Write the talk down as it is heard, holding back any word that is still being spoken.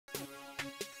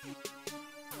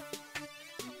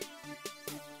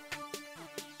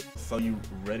So you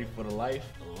ready for the life?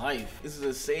 Life. This is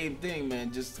the same thing, man.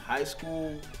 Just high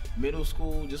school, middle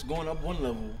school, just going up one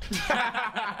level.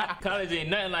 College ain't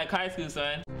nothing like high school,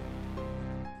 son.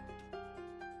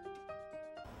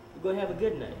 We're gonna have a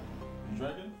good night. You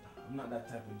drinking? I'm not that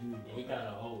type of dude. Yeah, he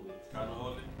gotta hold it. Kinda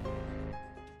hold it.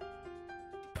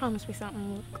 Promise me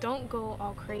something. Don't go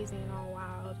all crazy and all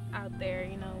wild out there,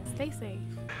 you know. Stay safe.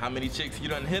 How many chicks you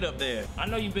done hit up there? I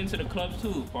know you've been to the clubs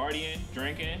too, partying,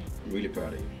 drinking. I'm really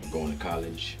proud of you. Going to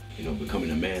college, you know, becoming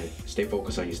a man. Stay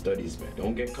focused on your studies, man.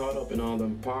 Don't get caught up in all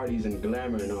them parties and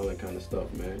glamour and all that kind of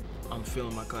stuff, man. I'm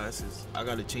failing my classes. I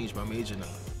gotta change my major now.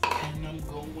 And I'm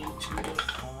going to the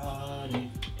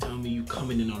party. Tell me you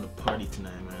coming in on the party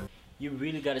tonight, man. You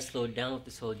really gotta slow down with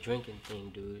this whole drinking thing,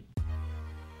 dude.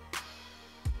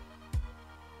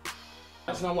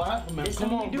 That's not what happened, man. That's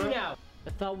Come what on, you do bro. now. I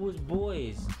thought we was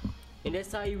boys. And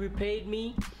that's how you repaid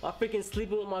me? By freaking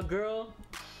sleeping with my girl?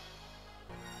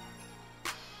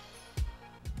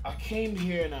 I came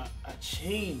here and I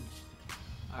changed.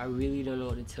 I really don't know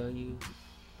what to tell you.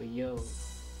 But yo,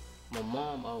 my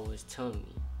mom always told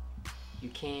me, you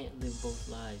can't live both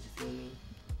lives, you feel me?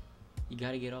 You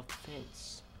gotta get off the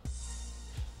fence.